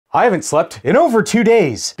I haven't slept in over 2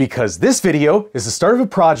 days because this video is the start of a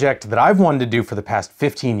project that I've wanted to do for the past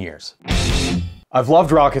 15 years. I've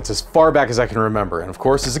loved rockets as far back as I can remember, and of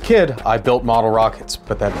course as a kid, I built model rockets,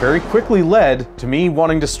 but that very quickly led to me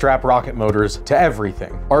wanting to strap rocket motors to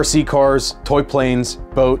everything. RC cars, toy planes,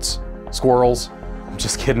 boats, squirrels. I'm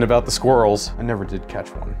just kidding about the squirrels. I never did catch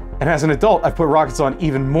one. And as an adult, I've put rockets on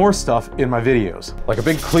even more stuff in my videos, like a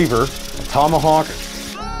big cleaver, a tomahawk,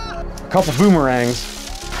 a couple boomerangs,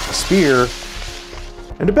 a spear,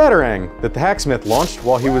 and a batarang that the hacksmith launched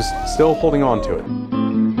while he was still holding on to it.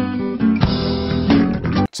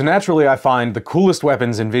 So naturally, I find the coolest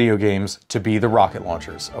weapons in video games to be the rocket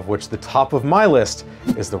launchers, of which the top of my list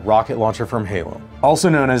is the rocket launcher from Halo. Also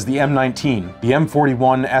known as the M19, the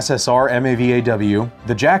M41 SSR MAVAW,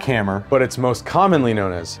 the jackhammer, but it's most commonly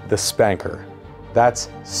known as the SPNKr. That's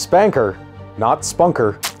SPNKr, not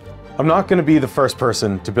spunker. I'm not going to be the first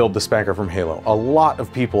person to build the SPNKr from Halo. A lot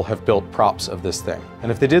of people have built props of this thing.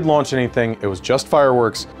 And if they did launch anything, it was just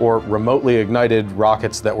fireworks or remotely ignited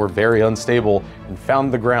rockets that were very unstable and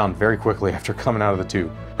found the ground very quickly after coming out of the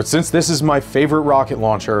tube. But since this is my favorite rocket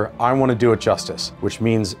launcher, I want to do it justice, which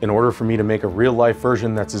means in order for me to make a real-life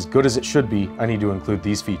version that's as good as it should be, I need to include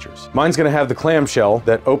these features. Mine's going to have the clamshell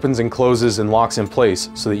that opens and closes and locks in place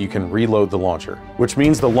so that you can reload the launcher, which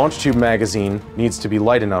means the launch tube magazine needs to be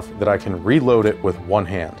light enough that I can reload it with one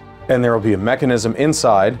hand. And there will be a mechanism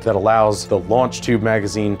inside that allows the launch tube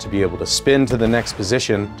magazine to be able to spin to the next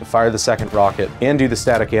position to fire the second rocket and do the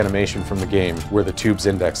static animation from the game where the tubes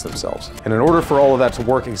index themselves. And in order for all of that to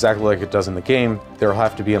work exactly like it does in the game, there will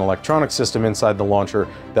have to be an electronic system inside the launcher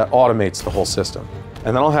that automates the whole system.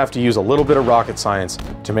 And then I'll have to use a little bit of rocket science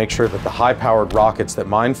to make sure that the high-powered rockets that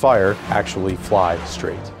mine fire actually fly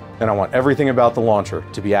straight. And I want everything about the launcher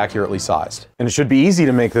to be accurately sized. And it should be easy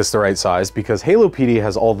to make this the right size because Halo PD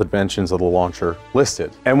has all the dimensions of the launcher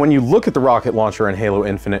listed. And when you look at the rocket launcher in Halo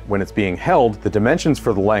Infinite when it's being held, the dimensions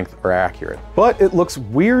for the length are accurate. But it looks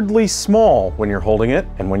weirdly small when you're holding it,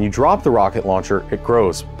 and when you drop the rocket launcher, it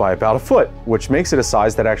grows by about a foot, which makes it a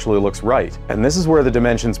size that actually looks right. And this is where the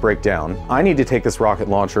dimensions break down. I need to take this rocket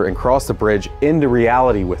launcher and cross the bridge into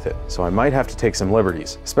reality with it, so I might have to take some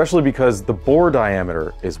liberties, especially because the bore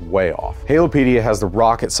diameter is way off. Halopedia has the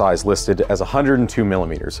rocket size listed as 102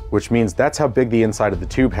 millimeters, which means that's how big the inside of the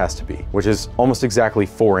tube has to be, which is almost exactly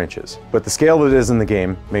 4 inches. But the scale that is in the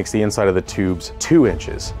game makes the inside of the tubes 2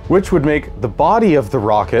 inches, which would make the body of the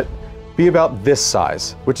rocket be about this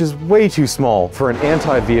size, which is way too small for an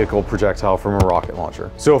anti-vehicle projectile from a rocket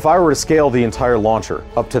launcher. So if I were to scale the entire launcher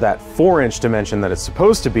up to that 4-inch dimension that it's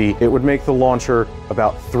supposed to be, it would make the launcher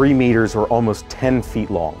about 3 meters or almost 10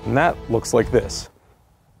 feet long. And that looks like this,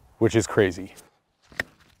 which is crazy.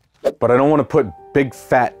 But I don't want to put big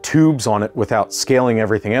fat tubes on it without scaling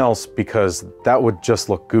everything else because that would just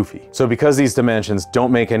look goofy. So because these dimensions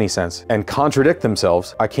don't make any sense and contradict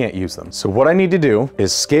themselves, I can't use them. So what I need to do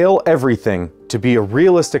is scale everything to be a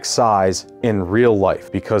realistic size in real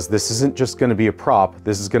life, because this isn't just going to be a prop,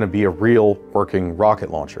 this is going to be a real working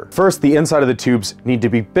rocket launcher. First, the inside of the tubes need to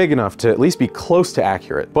be big enough to at least be close to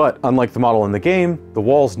accurate, but unlike the model in the game, the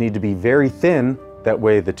walls need to be very thin. That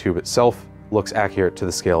way the tube itself looks accurate to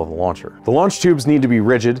the scale of the launcher. The launch tubes need to be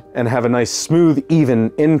rigid and have a nice smooth,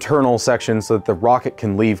 even internal section so that the rocket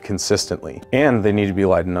can leave consistently. And they need to be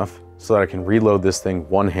light enough so that I can reload this thing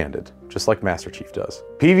one-handed, just like Master Chief does.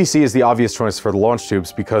 PVC is the obvious choice for the launch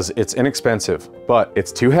tubes because it's inexpensive, but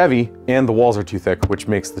it's too heavy and the walls are too thick, which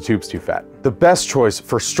makes the tubes too fat. The best choice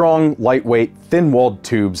for strong, lightweight, thin-walled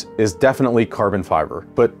tubes is definitely carbon fiber,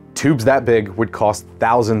 but tubes that big would cost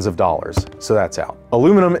thousands of dollars, so that's out.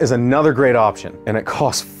 Aluminum is another great option, and it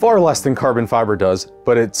costs far less than carbon fiber does,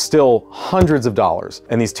 but it's still hundreds of dollars.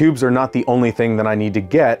 And these tubes are not the only thing that I need to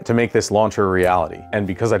get to make this launcher a reality. And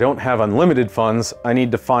because I don't have unlimited funds, I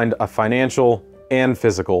need to find a financial and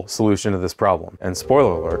physical solution to this problem. And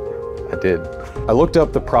spoiler alert, I did. I looked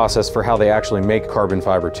up the process for how they actually make carbon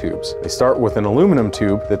fiber tubes. They start with an aluminum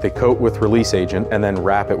tube that they coat with release agent and then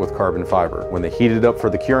wrap it with carbon fiber. When they heat it up for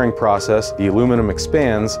the curing process, the aluminum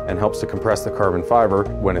expands and helps to compress the carbon fiber.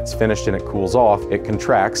 When it's finished and it cools off, it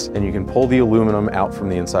contracts and you can pull the aluminum out from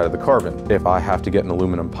the inside of the carbon. If I have to get an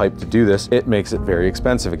aluminum pipe to do this, it makes it very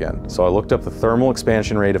expensive again. So I looked up the thermal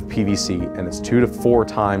expansion rate of PVC and it's 2 to 4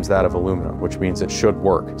 times that of aluminum, which means it should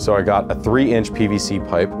work. So I got a 3-inch PVC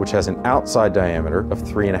pipe, which has an an outside diameter of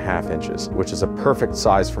 3.5 inches, which is a perfect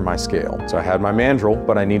size for my scale. So I had my mandrel,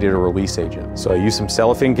 but I needed a release agent. So I used some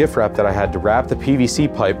cellophane gift wrap that I had to wrap the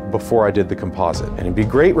PVC pipe before I did the composite. And it'd be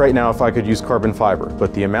great right now if I could use carbon fiber,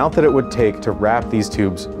 but the amount that it would take to wrap these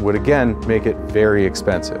tubes would again make it very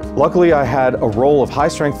expensive. Luckily, I had a roll of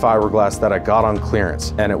high-strength fiberglass that I got on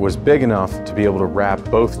clearance, and it was big enough to be able to wrap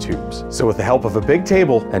both tubes. So with the help of a big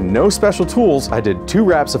table and no special tools, I did 2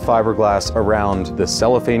 wraps of fiberglass around the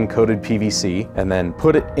cellophane-coated PVC, and then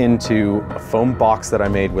put it into a foam box that I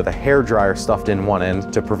made with a hairdryer stuffed in one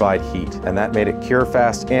end to provide heat, and that made it cure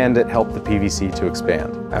fast and it helped the PVC to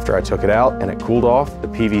expand. After I took it out and it cooled off, the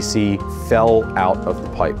PVC fell out of the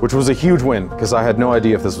pipe, which was a huge win because I had no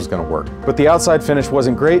idea if this was going to work. But the outside finish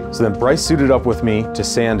wasn't great, so then Bryce suited up with me to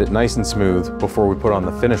sand it nice and smooth before we put on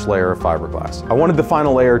the finished layer of fiberglass. I wanted the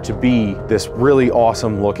final layer to be this really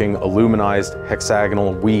awesome looking aluminized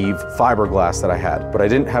hexagonal weave fiberglass that I had, but I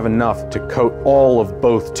didn't have enough to coat all of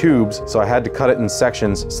both tubes, so I had to cut it in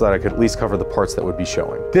sections so that I could at least cover the parts that would be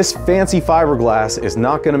showing. This fancy fiberglass is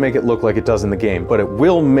not going to make it look like it does in the game, but it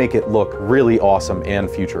will make it look really awesome and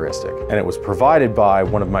futuristic. And it was provided by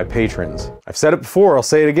one of my patrons. I've said it before, I'll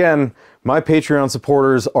say it again. My Patreon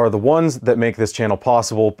supporters are the ones that make this channel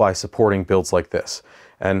possible by supporting builds like this.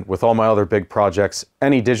 And with all my other big projects,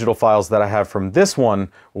 any digital files that I have from this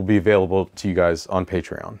one will be available to you guys on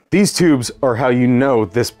Patreon. These tubes are how you know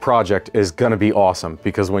this project is gonna be awesome,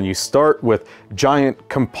 because when you start with giant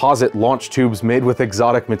composite launch tubes made with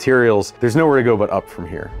exotic materials, there's nowhere to go but up from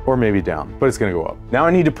here, or maybe down, but it's gonna go up. Now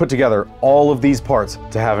I need to put together all of these parts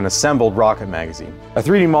to have an assembled rocket magazine. I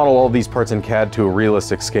 3D model all of these parts in CAD to a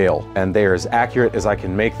realistic scale, and they are as accurate as I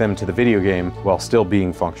can make them to the video game while still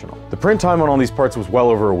being functional. The print time on all these parts was well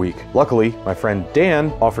over a week. Luckily, my friend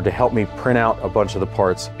Dan offered to help me print out a bunch of the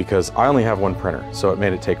parts because I only have one printer, so it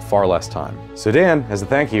made it take far less time. So Dan, as a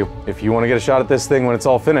thank you, if you want to get a shot at this thing when it's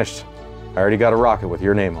all finished, I already got a rocket with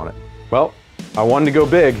your name on it. Well, I wanted to go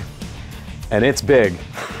big, and it's big.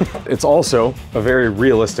 It's also a very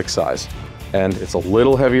realistic size, and it's a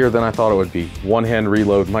little heavier than I thought it would be. One-hand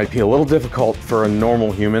reload might be a little difficult for a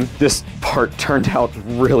normal human. This part turned out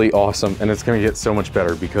really awesome, and it's gonna get so much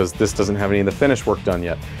better because this doesn't have any of the finish work done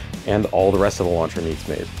yet, and all the rest of the launcher needs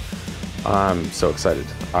made. I'm so excited.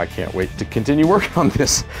 I can't wait to continue working on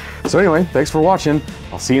this. So anyway, thanks for watching.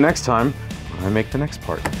 I'll see you next time when I make the next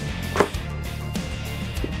part.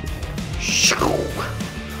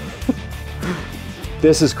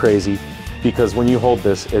 This is crazy because when you hold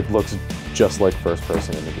this, it looks just like first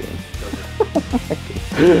person in the game.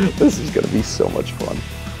 This is gonna be so much fun.